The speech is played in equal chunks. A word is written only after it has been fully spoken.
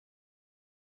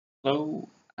Hello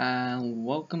and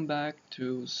welcome back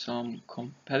to some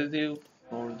competitive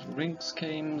Lord of the Rings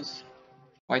games.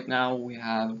 Right now we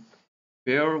have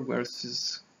Beor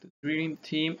versus the Dream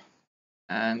Team,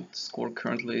 and the score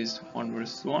currently is 1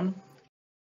 versus 1,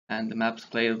 and the maps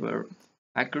played were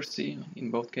accuracy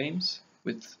in both games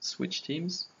with switch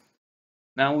teams.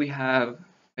 Now we have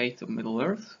Fate of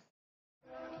Middle-earth,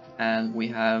 and we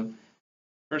have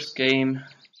first game.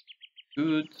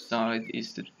 Good side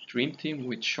is the Dream Team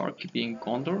with Sharky being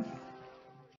Gondor,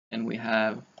 and we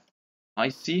have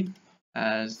Icy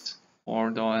as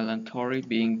Ordoyle and Tori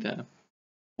being the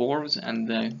dwarves and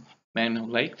the men of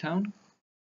Lake Town.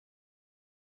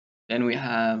 Then we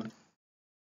have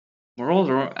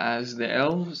Marauder as the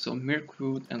elves of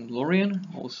Mirkwood and Lorien,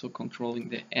 also controlling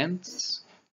the Ents,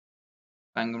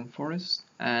 Fangorn Forest.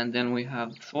 And then we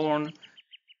have Thorn,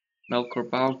 Melkor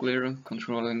Bauglir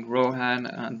controlling Rohan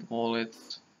and all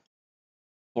its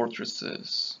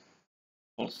fortresses,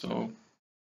 also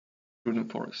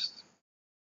Prudent Forest.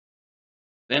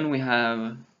 Then we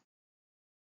have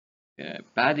a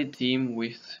baddie team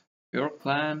with Beor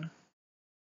Clan.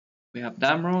 We have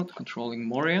Damrod controlling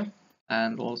Moria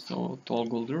and also Tol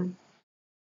Guldur.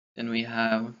 Then we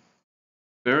have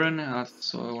Beren,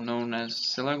 also known as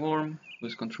Selagorm,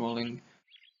 who's controlling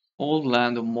Old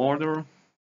Land of Mordor.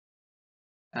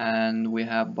 And we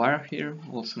have Barahir,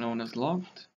 also known as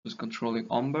Logged, who's controlling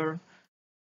Umber,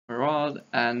 Harad,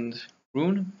 and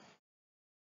Rune.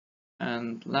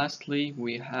 And lastly,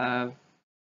 we have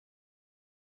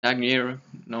Dagnir,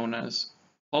 known as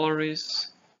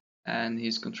Polaris, and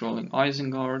he's controlling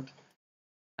Isengard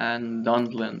and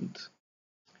Dunland.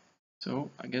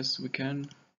 So I guess we can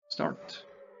start.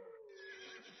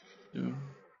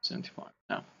 75.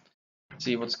 Now,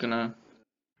 see what's gonna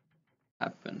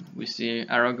happen. We see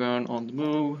Aragorn on the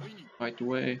move right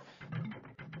away.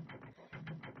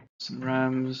 Some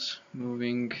rams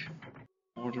moving,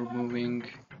 order moving,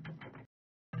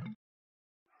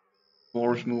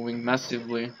 dwarves moving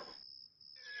massively.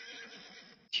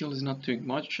 Teal is not doing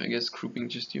much, I guess grouping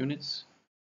just units.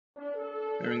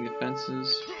 Bearing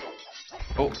defenses.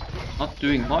 Oh, not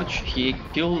doing much. He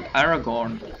killed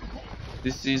Aragorn.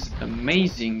 This is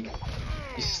amazing.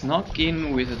 He snuck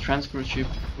in with a transport ship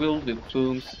filled with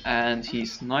plumes and he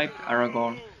sniped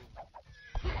Aragorn.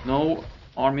 No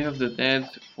Army of the Dead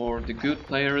for the good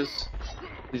players.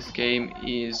 This game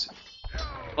is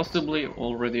possibly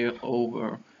already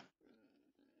over.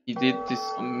 He did this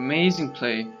amazing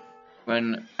play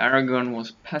when Aragorn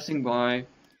was passing by,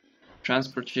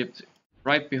 transport ship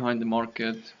right behind the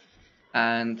market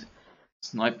and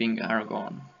sniping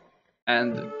Aragorn.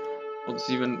 And what's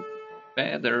even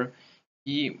better,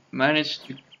 he managed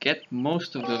to get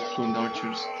most of those plumed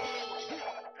archers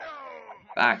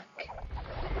back.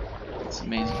 It's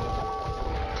amazing.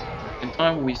 In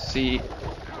time we see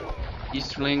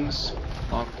Easterlings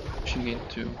pushing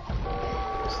into,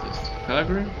 what's this,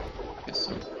 Calgary? I guess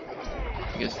so.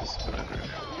 I guess this is Calgary.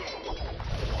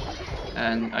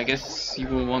 And I guess he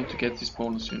will want to get this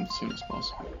bonus unit as soon as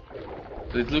possible.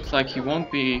 But it looks like he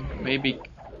won't be, maybe,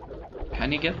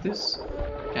 can he get this?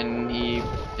 Can he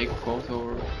take both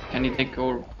over, can he take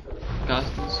over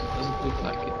castles? It doesn't look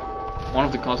like it. One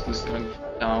of the castles is going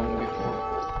down before.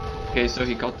 Okay, so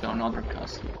he got down another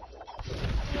castle.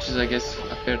 Which is, I guess,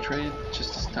 a fair trade,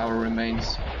 just his tower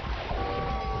remains.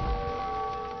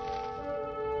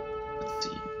 Let's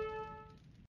see.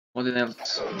 What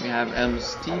else? We have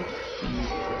Elm's Teeth being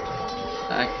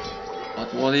attacked.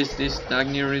 But what is this?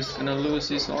 Dagnir is gonna lose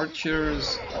his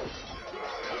archers.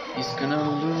 He's gonna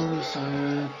lose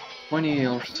 20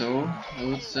 or so, I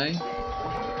would say.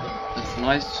 That's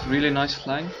nice, really nice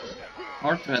flank.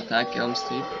 Hard to attack Elm's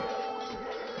Teeth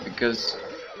because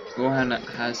Rohan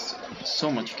has so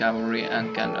much cavalry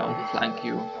and can outflank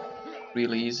you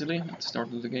really easily at the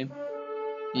start of the game.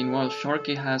 Meanwhile,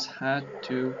 Sharky has had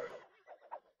to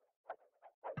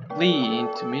flee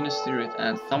into Minas Tirith,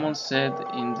 and someone said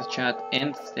in the chat,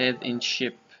 Ents dead in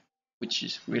ship, which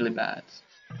is really bad.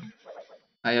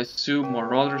 I assume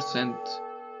Marauder sent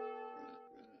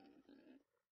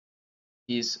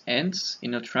his Ents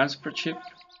in a transport ship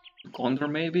to Gondor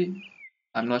maybe,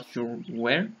 I'm not sure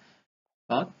where,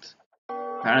 but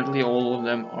apparently all of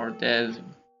them are dead,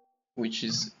 which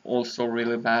is also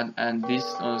really bad, and this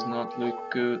does not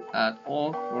look good at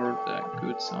all for the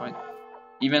good side.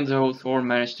 Even though Thor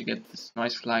managed to get this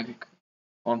nice flag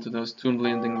onto those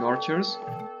Toon-blending archers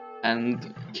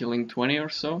and killing 20 or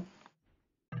so.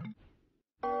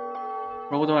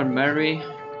 Frodo and Merry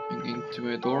into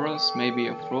Edoras, maybe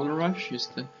a Frodo rush is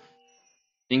the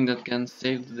thing that can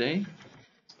save the day.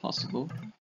 It's possible.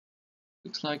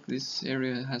 Looks like this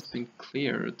area has been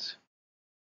cleared.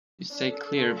 You say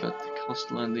clear, but the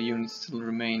castle and the units still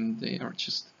remain. They are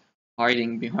just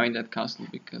hiding behind that castle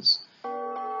because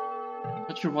I'm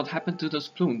not sure what happened to those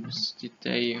plumes. Did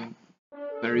they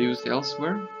were used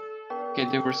elsewhere? Okay,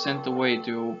 they were sent away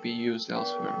to be used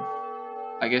elsewhere.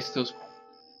 I guess those.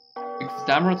 Because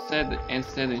Damrod said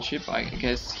instead in ship, I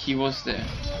guess he was the.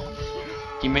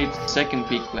 He made the second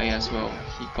big play as well.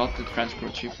 He got the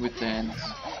transport ship with the ends.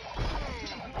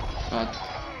 But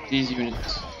these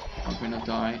units are gonna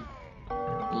die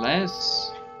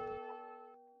less.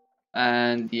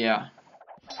 And yeah,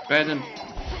 Red and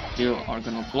Bill are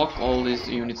gonna block all these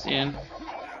units in.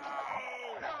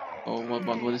 Oh,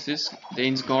 what is this?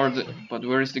 Dane's guard, but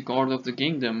where is the guard of the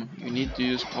kingdom? You need to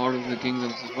use guard of the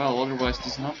kingdoms as well, otherwise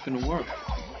this is not gonna work.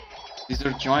 These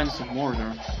are giants of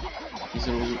Mordor. These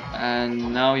are,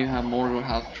 and now you have Mordor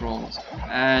half trolls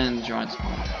and giants of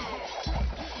Mordor.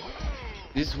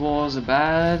 This was a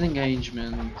bad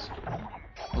engagement.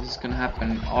 What is gonna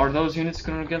happen? Are those units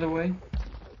gonna get away?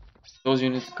 Those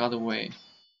units got away.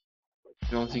 I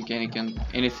don't think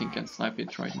anything can snipe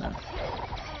it right now.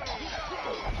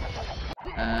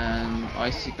 And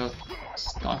Icy got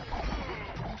stuck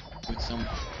with some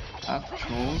half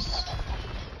trolls.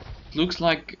 Looks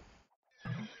like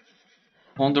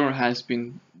Gondor has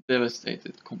been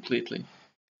devastated completely.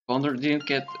 Gondor didn't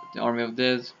get the Army of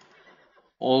Dead.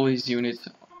 All his units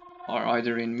are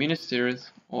either in Minas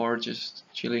Tirith or just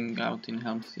chilling out in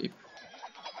Helm's Deep,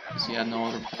 because he had no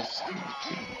other place to be.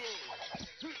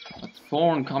 But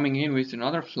Thorn coming in with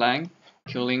another flank,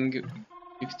 killing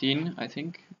 15, I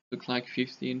think. Looked like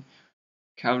 15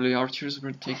 cavalry archers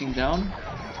were taken down.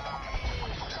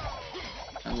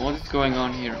 And what is going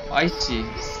on here? Icy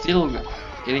still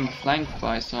getting flanked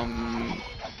by some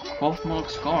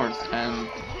Kothmolk's guards, and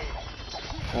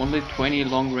only 20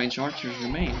 long-range archers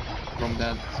remain from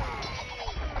that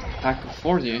pack of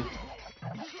 40.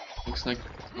 Looks like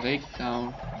Lake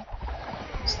Town.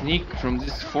 Sneak from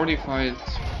this fortified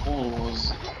wall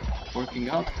was working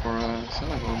out for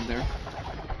Celeborn there.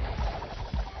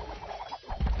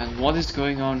 And what is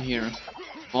going on here?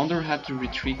 Gondor had to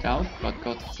retreat out, but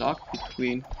got stuck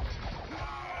between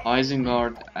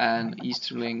Isengard and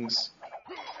Easterlings.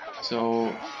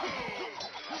 So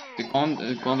the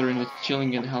Gondor units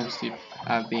chilling in Helm's Deep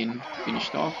have been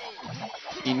finished off.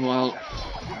 Meanwhile,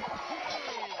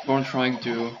 Thorn was trying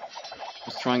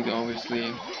to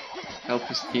obviously help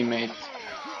his teammate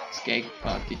escape,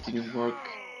 but it didn't work.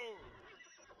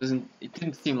 It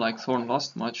didn't seem like Thorn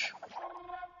lost much.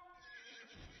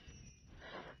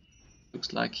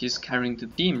 Looks like he's carrying the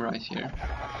team right here.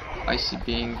 Icy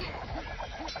being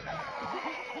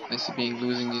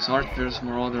losing his archers,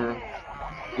 Marauder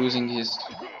losing his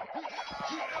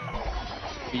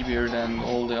Treebeard and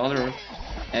all the other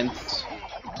Ents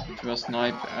to a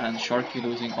snipe, and Sharky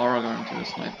losing Aragorn to a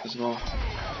snipe as well.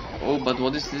 Oh, but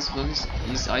what is this?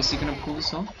 Is Icy gonna pull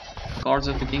this off? Guards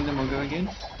of the Kingdom are going in.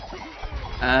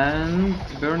 And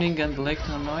the Burning and the Lake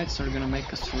Town Knights are gonna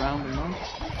make a surround or not.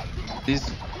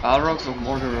 These Balrogs of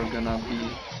Mordor are gonna be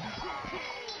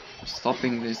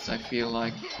stopping this. I feel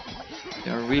like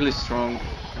they are really strong,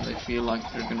 and I feel like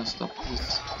they're gonna stop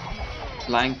this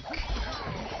flank. I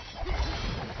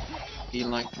feel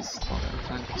like this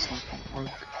flank is not gonna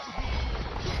work.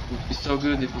 It would be so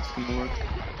good if it's gonna work,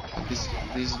 but this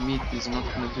meat is not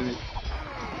gonna do it.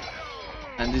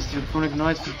 And these Draconic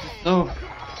Knights are too slow.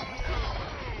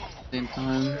 Same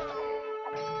time,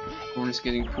 Thorn is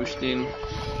getting pushed in.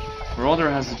 Marauder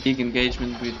has a big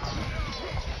engagement with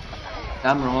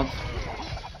Damrod.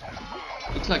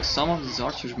 Looks like some of these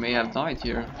archers may have died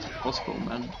here. Crossbow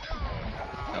man.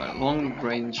 Long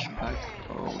range back.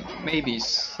 Oh, maybe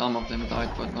some of them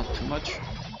died, but not too much.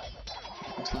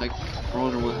 Looks like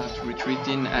Marauder will have to retreat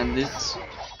in, and this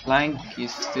flank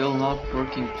is still not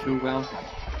working too well.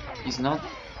 He's not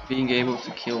being able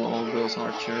to kill all those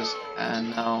archers,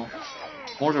 and now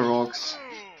Mordor Orcs,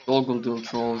 Dol Guldur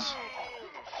trolls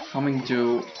coming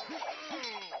to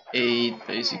aid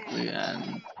basically,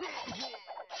 and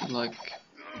like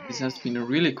this has been a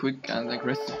really quick and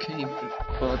aggressive game,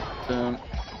 but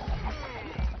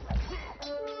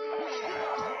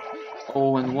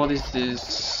oh, and what is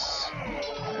this?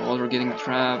 Mordor getting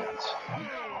trapped.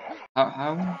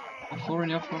 How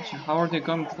are they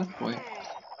going that way?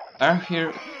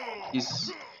 Here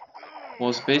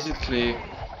was basically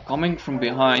coming from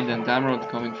behind, and Damrod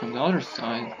coming from the other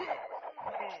side.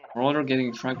 Marauder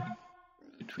getting trapped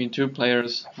between two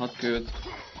players, not good.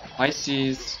 Icy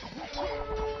is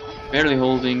barely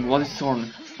holding. What is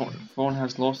Thorn? Thorn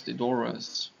has lost the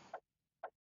Doras.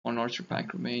 One archer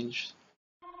pack remains.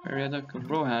 Meriadoc of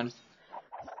Rohan.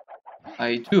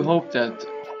 I do hope that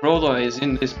Frodo is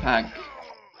in this pack,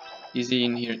 Is he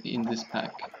in here in this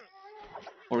pack?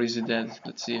 Or is he dead?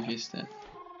 Let's see if he's dead.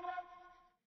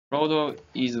 Frodo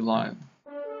is alive.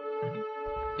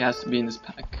 He has to be in this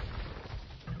pack.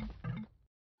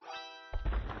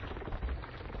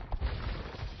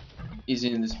 Is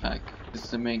in this pack. This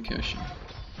is the main question.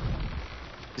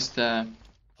 This is the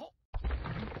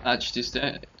match. This is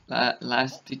the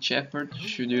last ditch effort.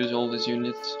 Should use all these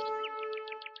units.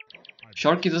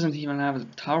 Sharky doesn't even have the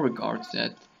tower guards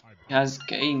yet. He has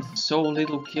gained so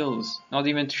little kills, not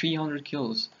even 300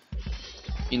 kills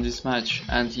in this match,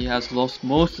 and he has lost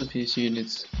most of his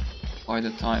units by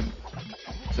the time.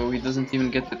 So he doesn't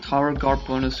even get the tower guard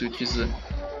bonus, which is a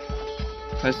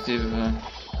impressive,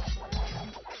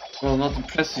 well, not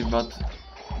impressive, but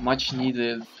much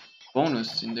needed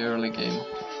bonus in the early game.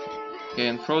 Okay,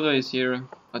 and Frodo is here,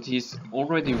 but he's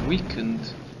already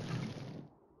weakened.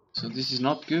 So this is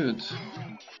not good.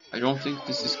 I don't think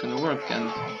this is gonna work,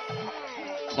 and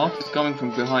Blunt is coming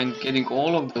from behind, getting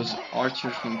all of those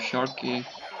archers from Sharky,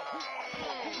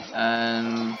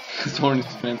 and Thorn's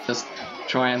friend just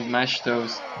try and mash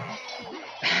those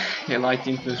light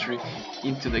infantry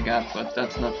into the gap, but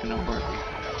that's not gonna work.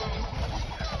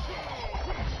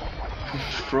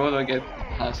 Frodo get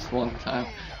past one time.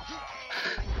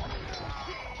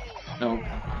 No,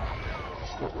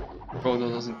 Frodo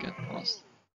doesn't get past.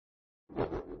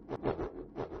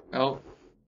 Well,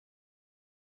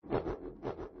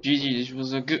 GG, this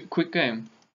was a good, quick game.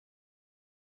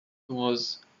 It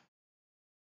was.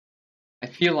 I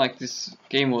feel like this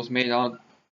game was made out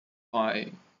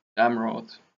by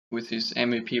Damrod with his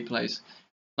MVP plays,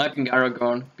 sniping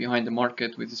Aragorn behind the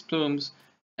market with his plumes,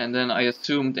 and then I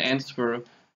assumed the Ents were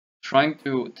trying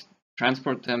to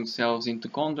transport themselves into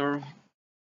Gondor,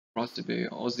 possibly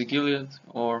Osgiliath,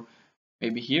 or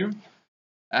maybe here,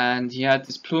 and he had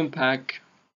this plume pack,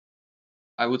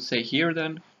 I would say here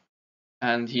then,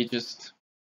 and he just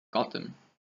got them.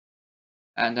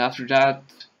 And after that,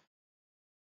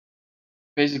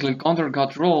 basically Gondor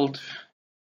got rolled,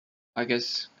 I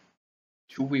guess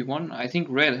 2v1. I think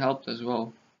red helped as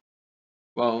well.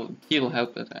 Well, teal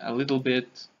helped a little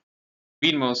bit.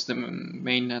 Green was the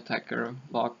main attacker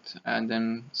locked, and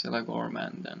then Celagorm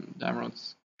and then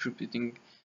Damrod's contributing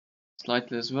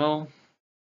slightly as well.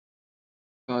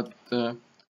 But it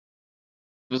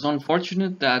was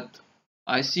unfortunate that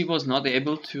Icy was not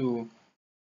able to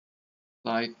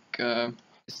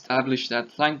establish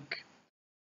that flank.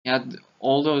 He had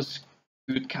all those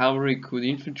good cavalry, good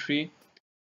infantry.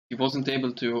 He wasn't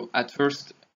able to at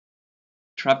first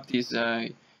trap these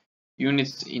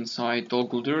units inside Dol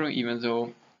Guldur, even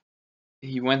though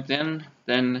he went in.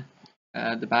 Then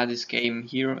the baddies came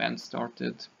here and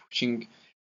started pushing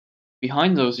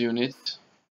behind those units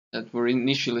that were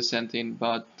initially sent in,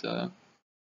 but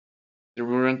there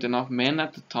weren't enough men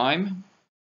at the time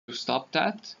to stop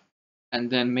that, and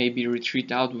then maybe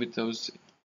retreat out with those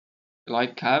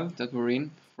light cav that were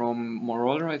in from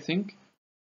Marauder, I think,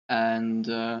 and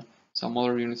some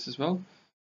other units as well.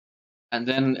 And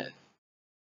then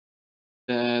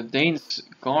the Danes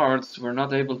guards were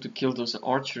not able to kill those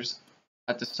archers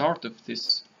at the start of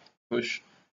this push,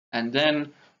 and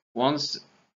then once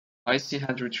Icy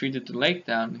had retreated to Lake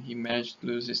Down, he managed to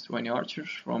lose his 20 archers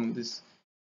from this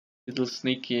little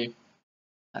sneaky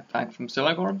attack from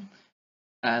Celagorm.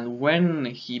 And when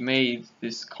he made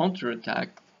this counterattack,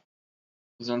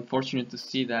 it was unfortunate to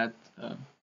see that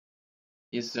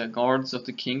his guards of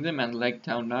the kingdom and Lake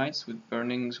Town knights with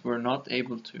burnings were not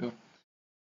able to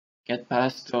get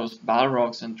past those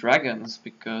Balrogs and dragons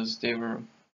because they were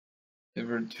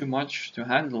too much to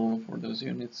handle for those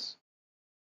units.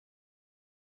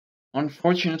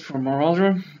 Unfortunate for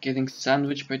Marauder, getting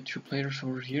sandwiched by 2 players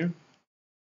over here.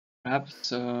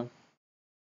 Perhaps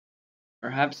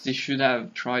they should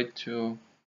have tried to,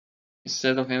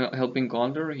 instead of helping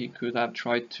Gondor, he could have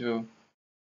tried to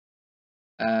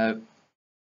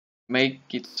make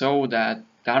it so that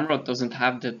Damrod doesn't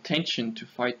have the tension to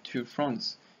fight 2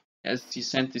 fronts. Yes, he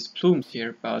sent his plumes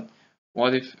here, but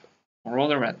what if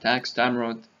Marauder attacks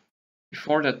Damrod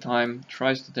before that time,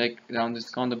 tries to take down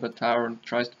this Gondor tower,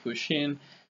 tries to push in,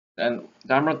 then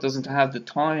Damrod doesn't have the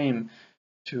time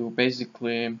to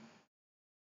basically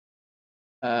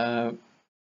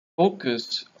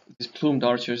focus these plumed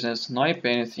archers and snipe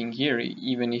anything here,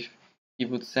 even if he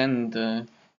would send,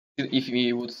 if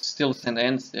he would still send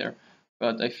Ents there.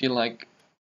 But I feel like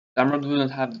Damrod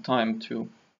wouldn't have the time to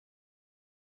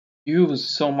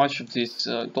use so much of this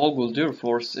Dol Guldur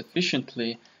force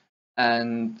efficiently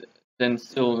and then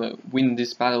still win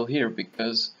this battle here,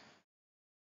 because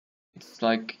it's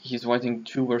like he's fighting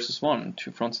 2 versus 1,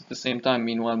 2 fronts at the same time.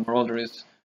 Meanwhile, Marauder is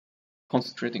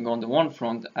concentrating on the one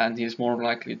front, and he is more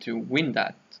likely to win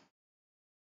that.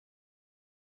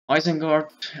 Isengard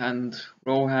and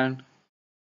Rohan,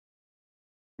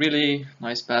 really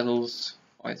nice battles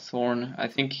by Thorn. I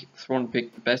think Thorn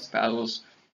picked the best battles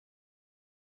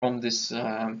from this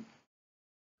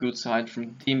good side,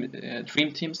 from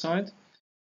Dream Team side.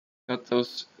 Got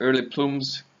those early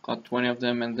plumes, got 20 of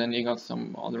them, and then he got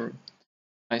some other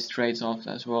nice trades off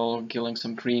as well, killing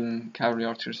some green cavalry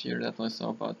archers here that I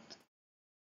saw, but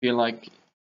I feel like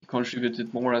he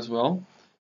contributed more as well,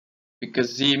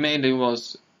 because he mainly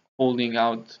was holding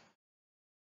out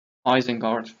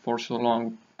Isengard for so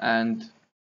long, and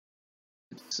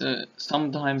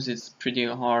sometimes it's pretty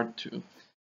hard to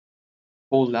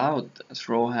hold out as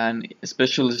Rohan,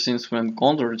 especially since when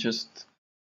Gondor just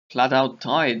flat out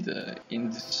tied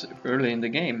in this early in the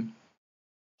game,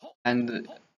 and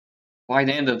by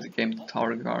the end of the game, the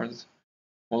Tower Guard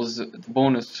was the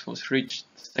bonus was reached.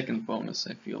 The second bonus,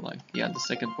 I feel like, yeah, the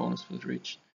second bonus was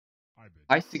reached.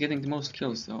 Icy getting the most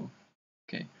kills though.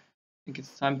 Okay, I think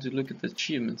it's time to look at the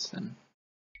achievements then.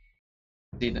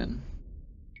 See then.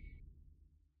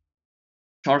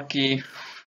 Sharky,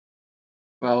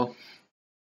 well,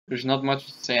 there's not much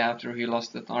to say after he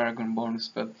lost that Aragon bonus,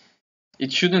 but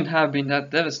it shouldn't have been that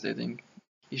devastating.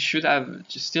 He should have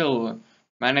just still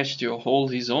managed to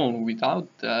hold his own without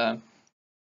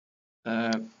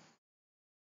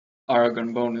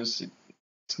Aragon bonus.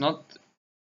 It's not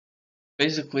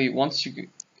basically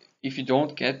if you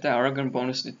don't get the Aragon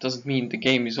bonus, it doesn't mean the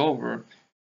game is over.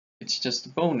 It's just a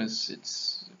bonus.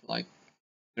 It's like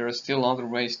there are still other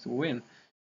ways to win.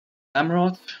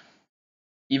 Amroth,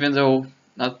 even though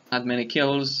not that many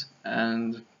kills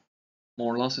and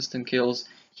more losses than kills,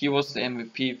 he was the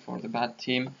MVP for the bad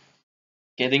team.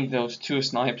 Getting those 2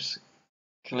 snipes,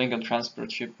 killing a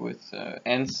transport ship with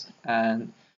Ents,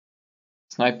 and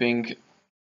sniping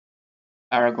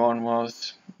Aragorn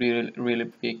was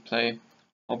really big play.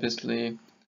 Obviously,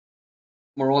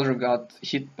 Marauder got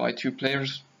hit by 2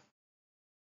 players,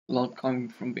 a lot coming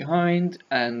from behind,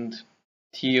 and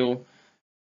Teal,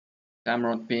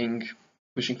 Damrod being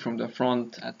pushing from the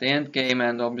front at the end game,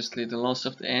 and obviously the loss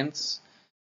of the Ents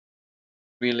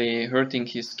really hurting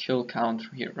his kill count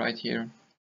here, right here.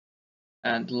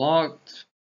 And Logged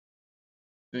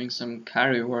doing some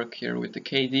carry work here with the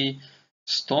KD,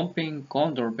 stomping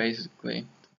Gondor basically.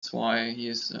 That's why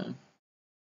his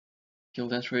kill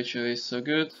death ratio is so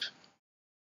good.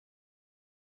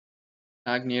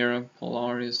 Agnir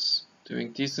Polaris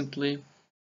doing decently.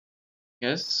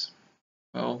 Yes,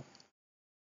 well,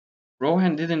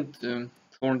 Rohan didn't,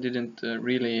 Thorn didn't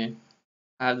really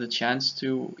have the chance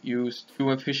to use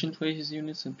too efficiently his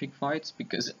units and pick fights,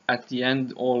 because at the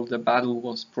end all the battle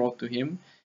was brought to him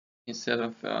instead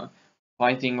of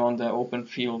fighting on the open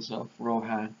fields of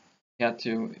Rohan. He had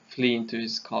to flee into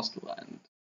his castle and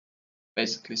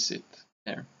basically sit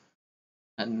there.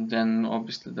 And then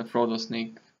obviously the Frodo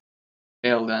sneak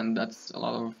failed, and that's a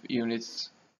lot of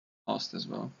units lost as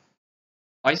well.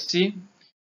 Icy,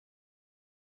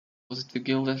 positive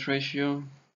kill death ratio.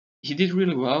 He did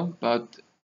really well, but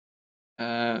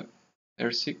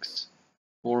Air 6,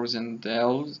 Dwarves and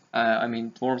Elves,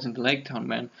 Dwarves and the Lake Town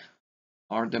men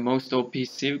are the most OP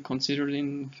civ considered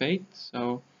in Fate,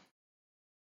 so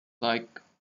like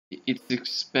it's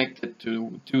expected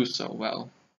to do so well.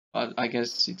 But I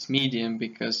guess it's medium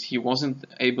because he wasn't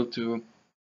able to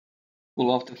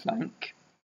pull off the flank,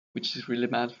 which is really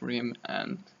bad for him,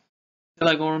 and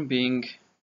Telagorn being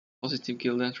positive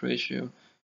kill death ratio,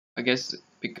 I guess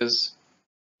because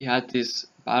he had these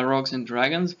Balrogs and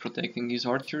Dragons protecting his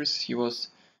archers, he was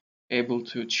able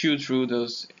to chew through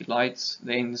those elites,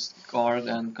 Dane's guard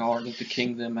and guard of the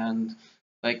kingdom and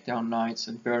Lake Down Knights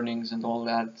and burnings and all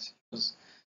that. He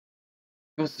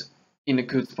was in a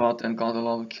good spot and got a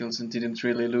lot of kills and didn't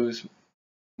really lose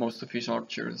most of his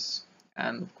archers,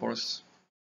 and of course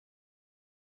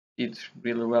did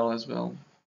really well as well.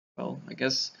 Well, I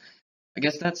guess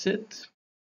that's it.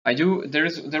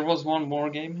 There was one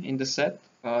more game in the set,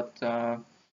 but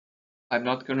I'm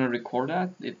not gonna record that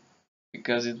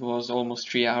because it was almost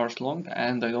 3 hours long,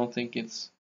 and I don't think it's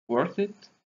worth it.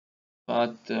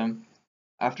 But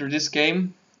after this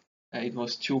game, it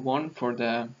was 2-1 for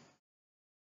the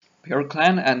Beor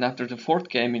clan, and after the 4th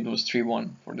game, it was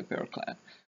 3-1 for the Beor clan.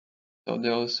 So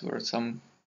those were some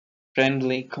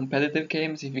friendly competitive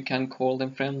games, if you can call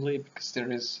them friendly, because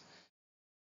there is,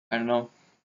 I don't know,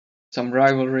 some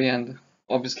rivalry, and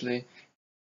obviously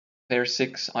player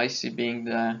 6 Icy being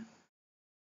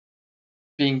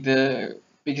the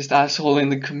biggest asshole in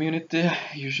the community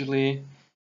usually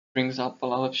brings up a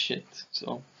lot of shit.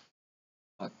 So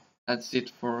that's it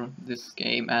for this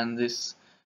game and this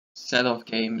set of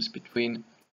games between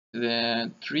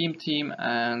the Dream Team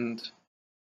and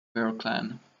Beor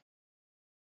Clan.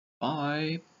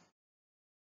 Bye.